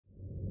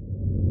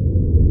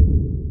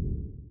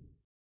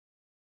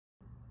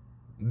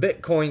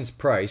Bitcoin's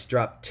price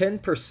dropped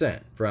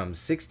 10% from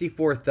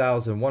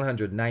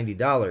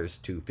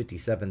 $64,190 to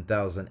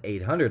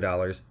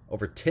 $57,800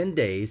 over 10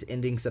 days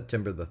ending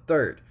September the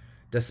 3rd,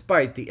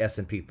 despite the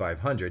S&P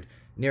 500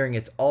 nearing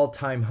its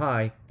all-time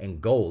high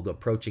and gold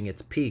approaching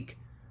its peak.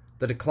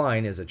 The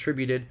decline is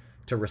attributed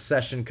to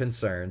recession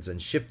concerns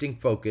and shifting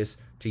focus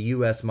to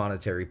U.S.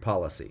 monetary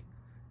policy.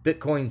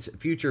 Bitcoin's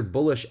future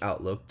bullish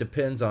outlook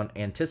depends on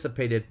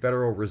anticipated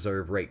Federal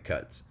Reserve rate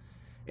cuts.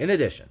 In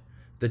addition,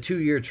 the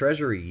 2-year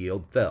Treasury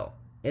yield fell,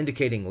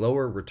 indicating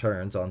lower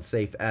returns on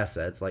safe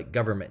assets like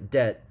government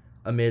debt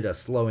amid a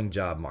slowing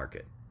job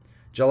market.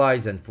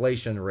 July's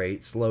inflation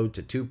rate slowed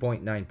to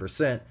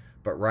 2.9%,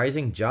 but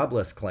rising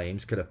jobless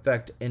claims could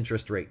affect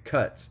interest rate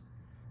cuts.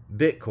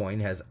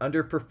 Bitcoin has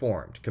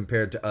underperformed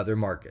compared to other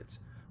markets,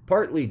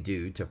 partly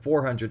due to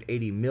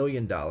 $480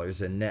 million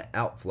in net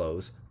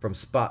outflows from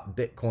spot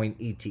Bitcoin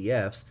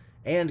ETFs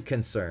and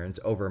concerns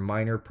over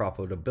miner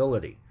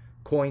profitability,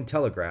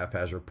 Telegraph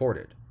has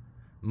reported.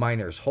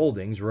 Miners'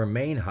 holdings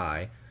remain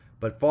high,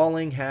 but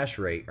falling hash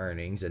rate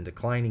earnings and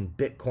declining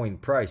Bitcoin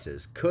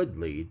prices could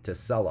lead to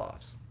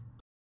sell-offs.